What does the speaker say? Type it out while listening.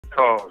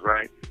cause,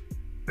 right?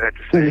 But at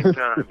the same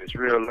time, it's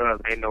real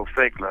love, ain't no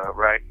fake love,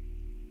 right?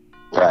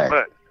 Right.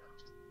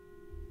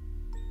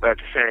 But at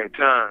the same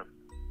time,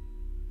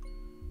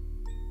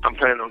 I'm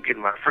planning on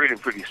getting my freedom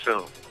pretty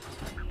soon.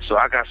 So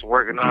I got some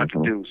working on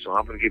to do, so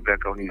I'm gonna get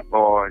back on these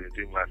bars and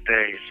do my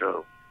thing.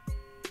 So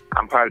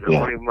I'm probably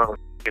the only mother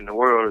in the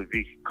world to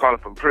be calling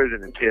from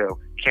prison and tell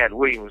Katt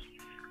Williams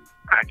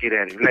I get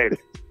at him later.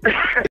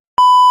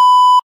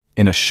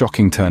 In a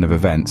shocking turn of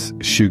events,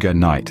 Suge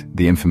Knight,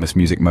 the infamous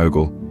music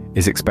mogul,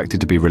 is expected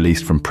to be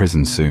released from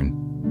prison soon.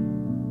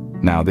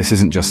 Now, this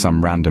isn't just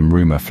some random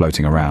rumor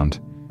floating around.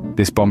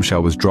 This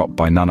bombshell was dropped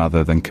by none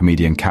other than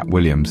comedian Katt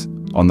Williams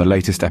on the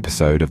latest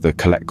episode of the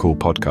Collect Call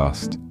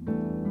podcast.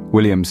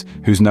 Williams,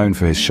 who's known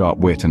for his sharp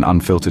wit and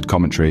unfiltered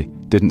commentary,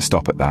 didn't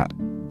stop at that.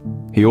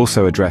 He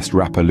also addressed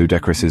rapper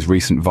Ludacris's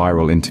recent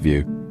viral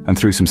interview and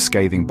threw some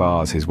scathing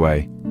bars his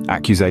way.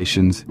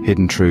 Accusations,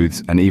 hidden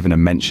truths, and even a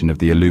mention of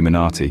the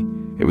Illuminati.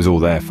 It was all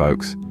there,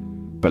 folks.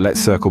 But let's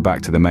circle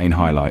back to the main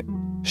highlight.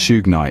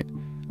 Suge Knight,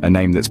 a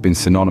name that's been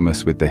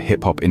synonymous with the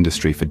hip-hop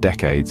industry for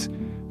decades,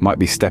 might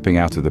be stepping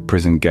out of the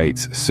prison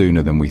gates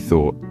sooner than we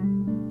thought.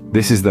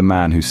 This is the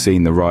man who's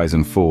seen the rise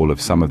and fall of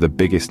some of the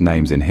biggest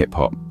names in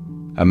hip-hop.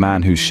 A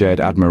man who's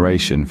shared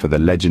admiration for the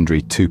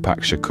legendary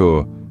Tupac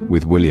Shakur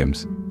with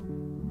Williams.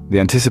 The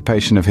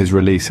anticipation of his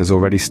release has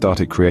already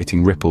started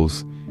creating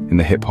ripples in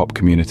the hip-hop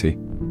community.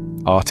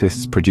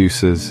 Artists,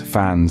 producers,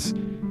 fans,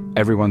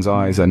 everyone's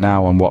eyes are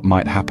now on what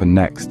might happen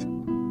next.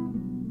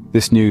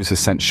 This news has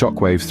sent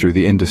shockwaves through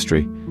the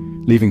industry,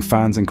 leaving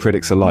fans and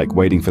critics alike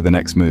waiting for the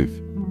next move.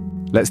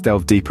 Let's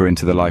delve deeper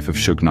into the life of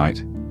Suge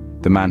Knight,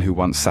 the man who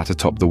once sat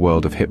atop the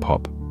world of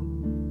hip-hop.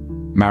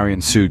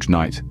 Marion Suge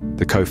Knight,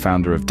 the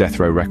co-founder of Death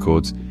Row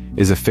Records,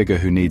 is a figure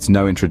who needs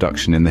no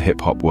introduction in the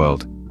hip-hop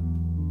world.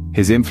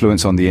 His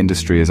influence on the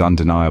industry is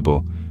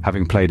undeniable,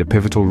 having played a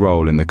pivotal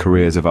role in the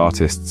careers of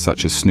artists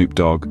such as Snoop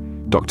Dogg,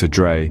 Dr.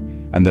 Dre,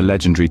 and the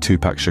legendary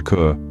Tupac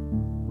Shakur.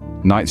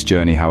 Knight's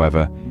journey,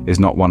 however, is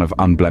not one of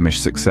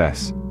unblemished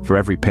success. For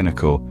every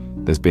pinnacle,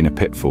 there's been a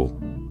pitfall.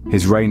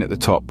 His reign at the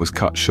top was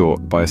cut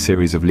short by a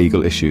series of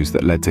legal issues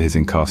that led to his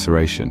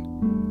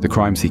incarceration. The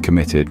crimes he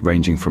committed,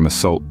 ranging from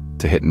assault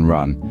to hit and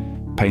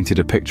run, painted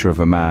a picture of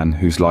a man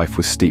whose life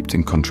was steeped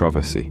in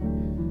controversy.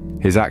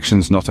 His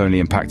actions not only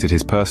impacted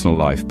his personal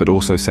life, but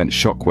also sent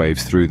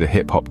shockwaves through the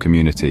hip-hop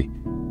community.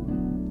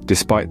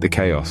 Despite the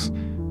chaos,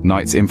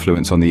 Knight's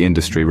influence on the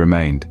industry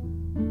remained.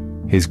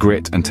 His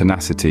grit and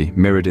tenacity,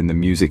 mirrored in the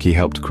music he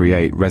helped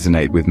create,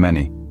 resonate with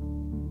many.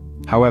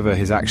 However,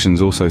 his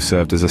actions also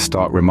served as a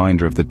stark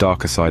reminder of the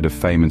darker side of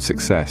fame and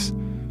success,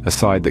 a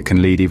side that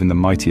can lead even the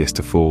mightiest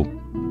to fall.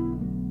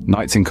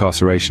 Knight's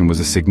incarceration was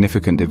a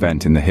significant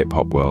event in the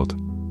hip-hop world.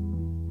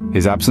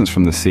 His absence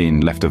from the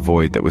scene left a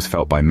void that was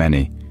felt by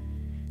many,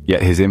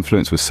 yet his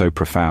influence was so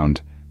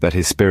profound that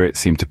his spirit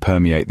seemed to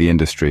permeate the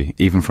industry,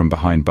 even from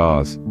behind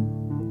bars.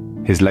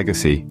 His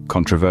legacy,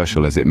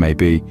 controversial as it may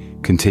be,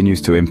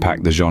 continues to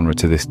impact the genre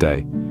to this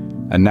day,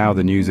 and now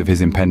the news of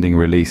his impending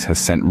release has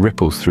sent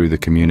ripples through the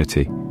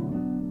community.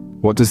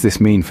 What does this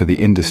mean for the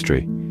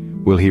industry?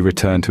 Will he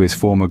return to his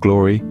former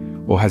glory,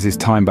 or has his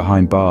time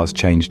behind bars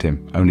changed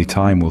him? Only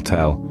time will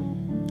tell.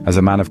 As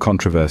a man of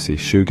controversy,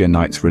 Suge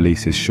Knight's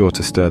release is sure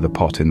to stir the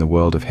pot in the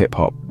world of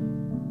hip-hop.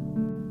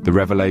 The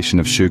revelation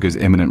of Suge's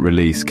imminent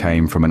release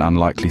came from an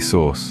unlikely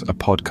source, a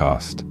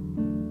podcast.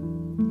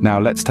 Now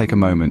let's take a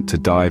moment to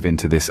dive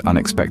into this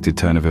unexpected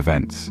turn of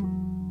events.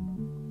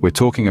 We're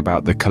talking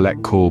about the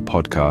Collect Call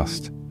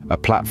podcast, a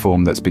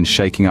platform that's been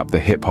shaking up the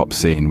hip-hop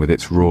scene with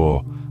its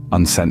raw,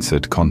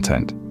 uncensored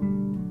content.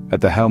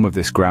 At the helm of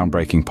this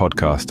groundbreaking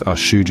podcast are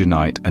Suge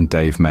Knight and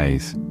Dave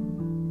Mays.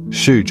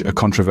 Suge, a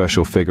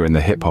controversial figure in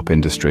the hip-hop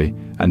industry,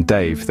 and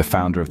Dave, the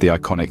founder of the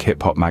iconic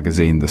hip-hop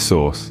magazine The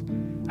Source,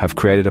 have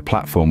created a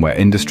platform where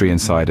industry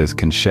insiders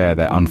can share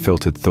their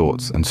unfiltered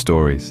thoughts and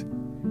stories.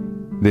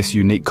 This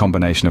unique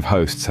combination of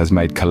hosts has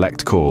made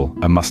Collect Call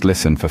a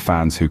must-listen for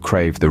fans who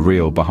crave the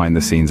real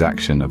behind-the-scenes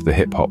action of the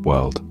hip-hop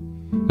world.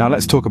 Now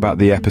let's talk about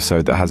the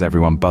episode that has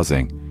everyone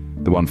buzzing,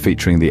 the one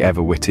featuring the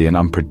ever-witty and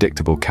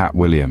unpredictable Katt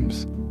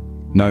Williams.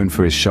 Known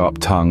for his sharp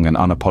tongue and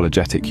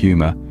unapologetic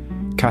humor,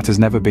 Katt has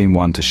never been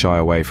one to shy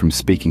away from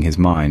speaking his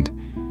mind,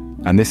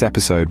 and this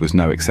episode was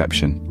no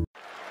exception.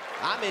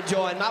 I'm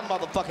enjoying my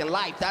motherfucking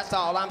life. That's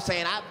all I'm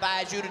saying. I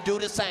advise you to do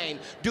the same.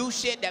 Do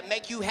shit that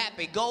make you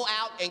happy. Go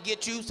out and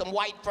get you some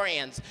white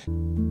friends.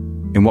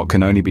 In what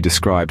can only be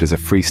described as a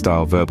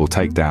freestyle verbal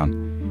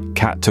takedown,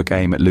 Katt took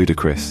aim at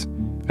Ludacris,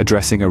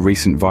 addressing a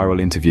recent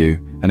viral interview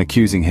and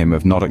accusing him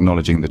of not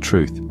acknowledging the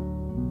truth.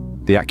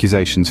 The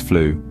accusations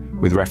flew,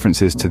 with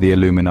references to the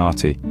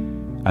Illuminati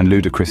and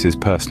Ludacris's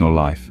personal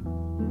life.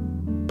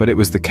 But it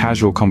was the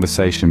casual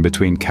conversation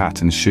between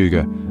Katt and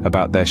Suge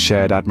about their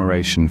shared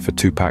admiration for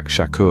Tupac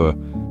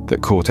Shakur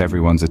that caught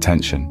everyone's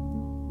attention.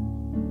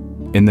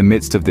 In the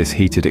midst of this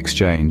heated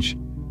exchange,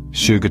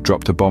 Suge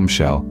dropped a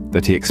bombshell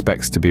that he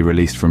expects to be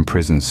released from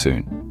prison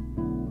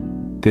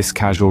soon. This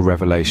casual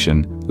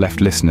revelation left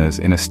listeners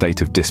in a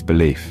state of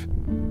disbelief.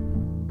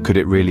 Could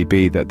it really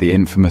be that the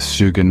infamous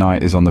Suge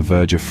Knight is on the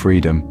verge of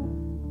freedom?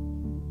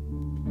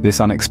 This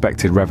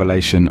unexpected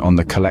revelation on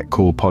the Collect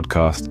Call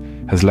podcast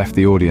has left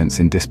the audience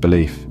in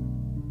disbelief.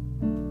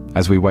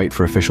 As we wait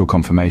for official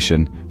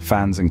confirmation,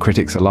 fans and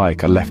critics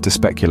alike are left to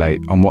speculate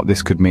on what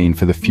this could mean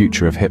for the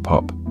future of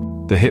hip-hop.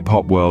 The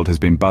hip-hop world has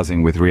been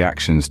buzzing with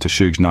reactions to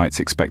Suge Knight's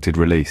expected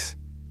release.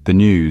 The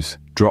news,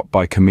 dropped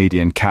by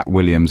comedian Katt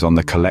Williams on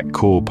the Collect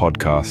Call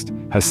podcast,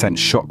 has sent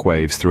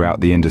shockwaves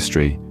throughout the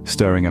industry,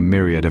 stirring a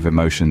myriad of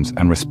emotions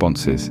and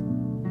responses.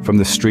 From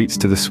the streets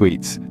to the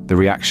suites, the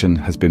reaction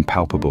has been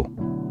palpable.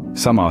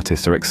 Some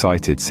artists are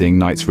excited, seeing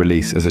Knight's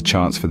release as a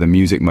chance for the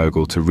music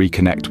mogul to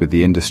reconnect with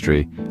the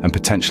industry and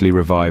potentially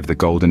revive the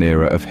golden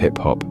era of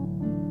hip-hop.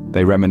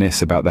 They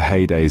reminisce about the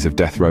heydays of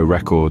Death Row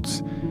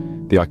Records,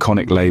 the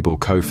iconic label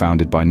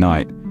co-founded by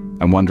Knight,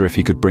 and wonder if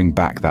he could bring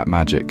back that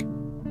magic.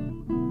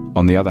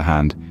 On the other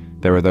hand,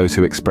 there are those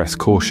who express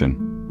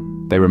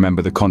caution. They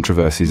remember the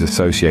controversies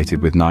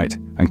associated with Knight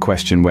and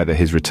question whether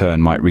his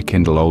return might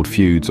rekindle old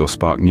feuds or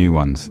spark new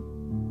ones.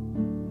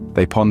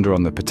 They ponder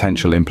on the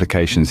potential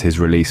implications his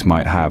release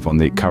might have on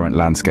the current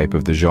landscape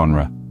of the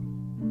genre.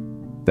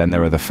 Then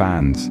there are the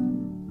fans.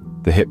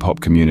 The hip-hop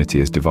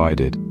community is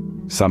divided.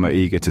 Some are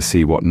eager to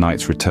see what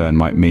Knight's return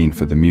might mean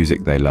for the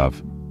music they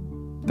love.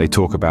 They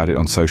talk about it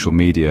on social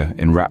media,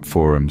 in rap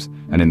forums,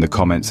 and in the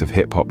comments of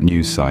hip-hop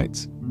news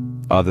sites.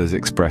 Others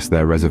express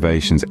their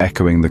reservations,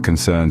 echoing the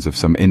concerns of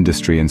some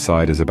industry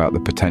insiders about the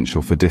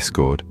potential for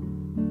discord.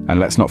 And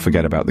let's not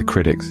forget about the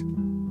critics.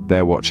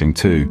 They're watching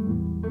too.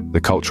 The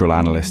cultural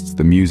analysts,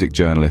 the music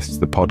journalists,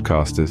 the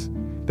podcasters,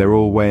 they're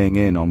all weighing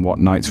in on what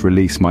Knight's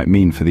release might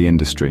mean for the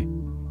industry.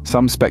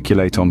 Some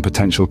speculate on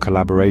potential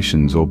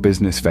collaborations or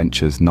business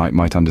ventures Knight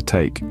might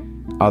undertake.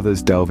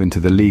 Others delve into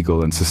the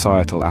legal and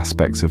societal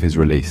aspects of his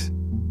release.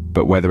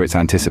 But whether it's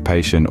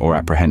anticipation or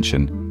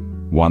apprehension,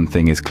 one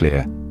thing is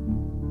clear.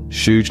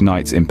 Suge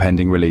Knight's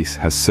impending release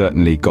has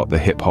certainly got the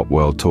hip-hop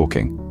world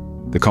talking.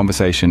 The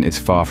conversation is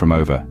far from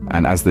over,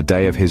 and as the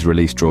day of his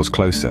release draws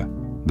closer,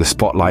 the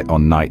spotlight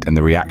on Knight and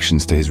the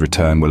reactions to his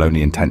return will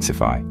only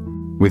intensify.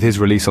 With his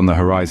release on the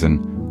horizon,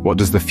 what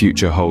does the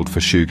future hold for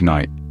Suge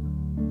Knight?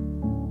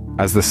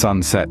 As the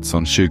sun sets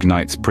on Suge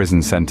Knight's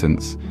prison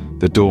sentence,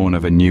 the dawn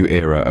of a new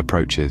era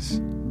approaches.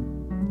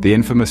 The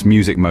infamous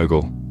music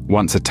mogul,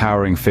 once a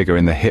towering figure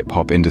in the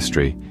hip-hop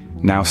industry,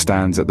 now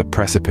stands at the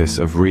precipice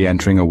of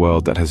re-entering a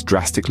world that has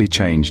drastically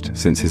changed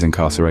since his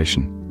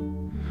incarceration.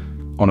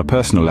 On a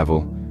personal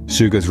level,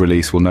 Suge's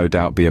release will no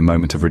doubt be a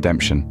moment of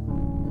redemption.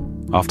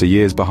 After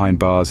years behind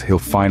bars, he'll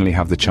finally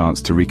have the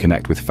chance to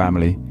reconnect with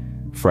family,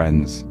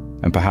 friends,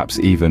 and perhaps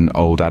even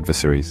old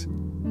adversaries.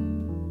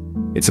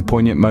 It's a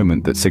poignant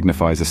moment that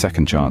signifies a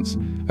second chance,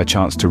 a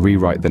chance to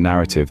rewrite the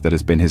narrative that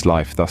has been his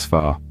life thus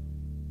far.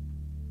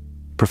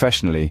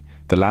 Professionally,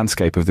 the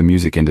landscape of the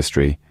music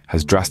industry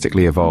has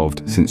drastically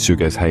evolved since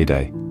Suge's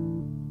heyday.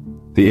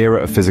 The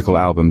era of physical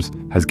albums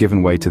has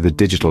given way to the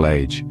digital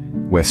age,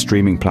 where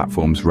streaming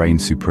platforms reign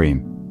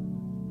supreme.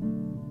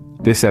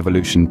 This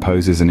evolution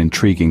poses an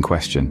intriguing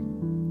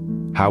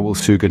question. How will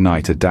Suge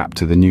Knight adapt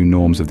to the new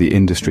norms of the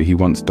industry he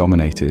once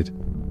dominated?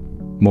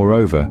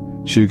 Moreover,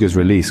 Suge's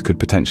release could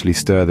potentially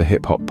stir the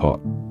hip-hop pot.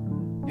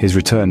 His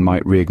return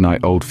might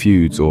reignite old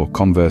feuds or,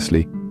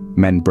 conversely,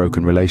 mend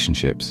broken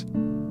relationships.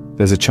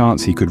 There's a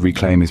chance he could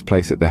reclaim his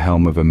place at the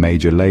helm of a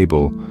major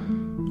label,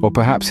 or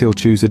perhaps he'll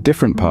choose a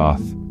different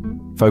path,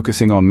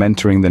 focusing on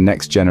mentoring the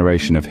next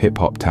generation of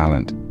hip-hop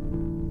talent.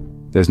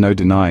 There's no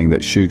denying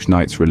that Suge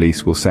Knight's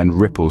release will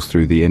send ripples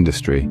through the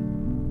industry.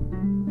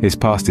 His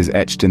past is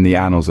etched in the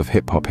annals of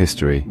hip-hop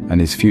history, and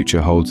his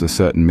future holds a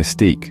certain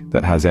mystique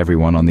that has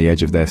everyone on the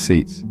edge of their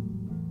seats.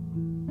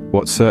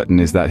 What's certain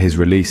is that his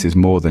release is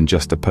more than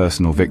just a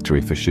personal victory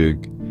for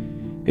Suge.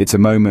 It's a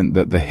moment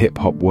that the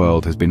hip-hop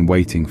world has been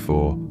waiting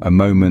for, a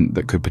moment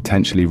that could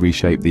potentially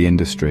reshape the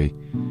industry.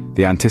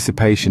 The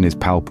anticipation is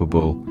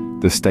palpable,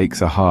 the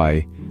stakes are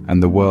high,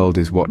 and the world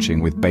is watching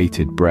with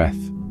bated breath.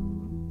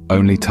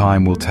 Only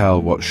time will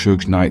tell what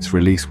Suge Knight's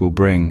release will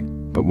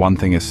bring, but one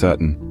thing is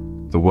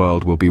certain, the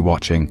world will be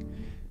watching,